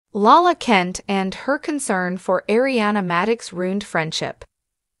Lala Kent and her concern for Ariana Madix's ruined friendship.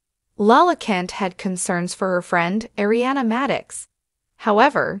 Lala Kent had concerns for her friend Ariana Madix.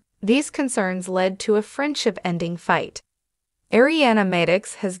 However, these concerns led to a friendship-ending fight. Ariana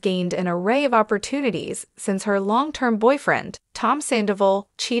Madix has gained an array of opportunities since her long-term boyfriend, Tom Sandoval,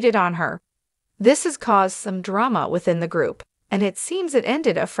 cheated on her. This has caused some drama within the group, and it seems it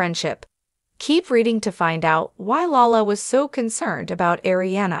ended a friendship. Keep reading to find out why Lala was so concerned about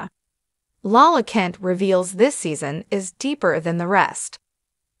Ariana. Lala Kent reveals this season is deeper than the rest.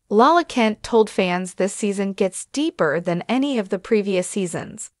 Lala Kent told fans this season gets deeper than any of the previous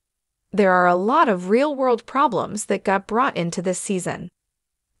seasons. There are a lot of real-world problems that got brought into this season.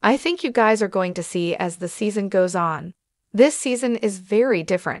 I think you guys are going to see as the season goes on. This season is very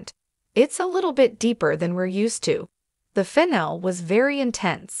different. It's a little bit deeper than we're used to. The finale was very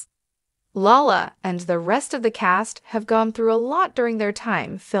intense. Lala and the rest of the cast have gone through a lot during their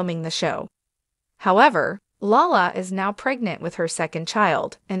time filming the show. However, Lala is now pregnant with her second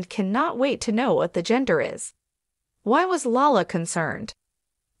child and cannot wait to know what the gender is. Why was Lala concerned?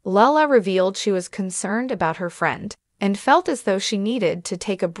 Lala revealed she was concerned about her friend and felt as though she needed to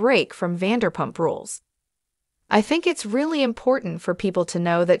take a break from Vanderpump Rules. I think it's really important for people to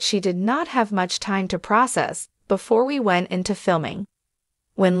know that she did not have much time to process before we went into filming.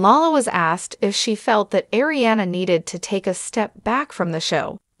 When Lala was asked if she felt that Ariana needed to take a step back from the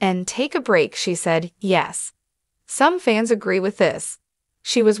show and take a break, she said yes. Some fans agree with this.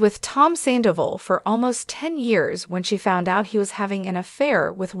 She was with Tom Sandoval for almost 10 years when she found out he was having an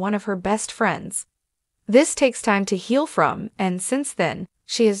affair with one of her best friends. This takes time to heal from, and since then,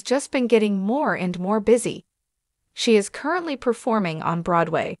 she has just been getting more and more busy. She is currently performing on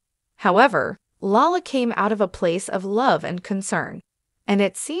Broadway. However, Lala came out of a place of love and concern, and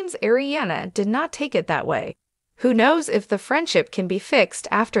it seems Ariana did not take it that way. Who knows if the friendship can be fixed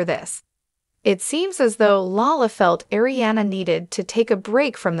after this? It seems as though Lala felt Ariana needed to take a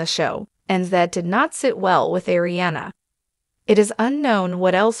break from the show, and that did not sit well with Ariana. It is unknown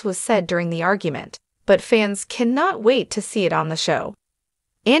what else was said during the argument, but fans cannot wait to see it on the show.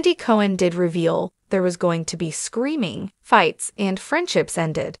 Andy Cohen did reveal there was going to be screaming, fights, and friendships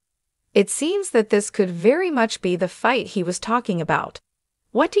ended. It seems that this could very much be the fight he was talking about.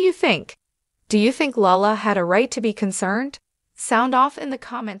 What do you think? Do you think Lala had a right to be concerned? Sound off in the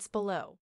comments below.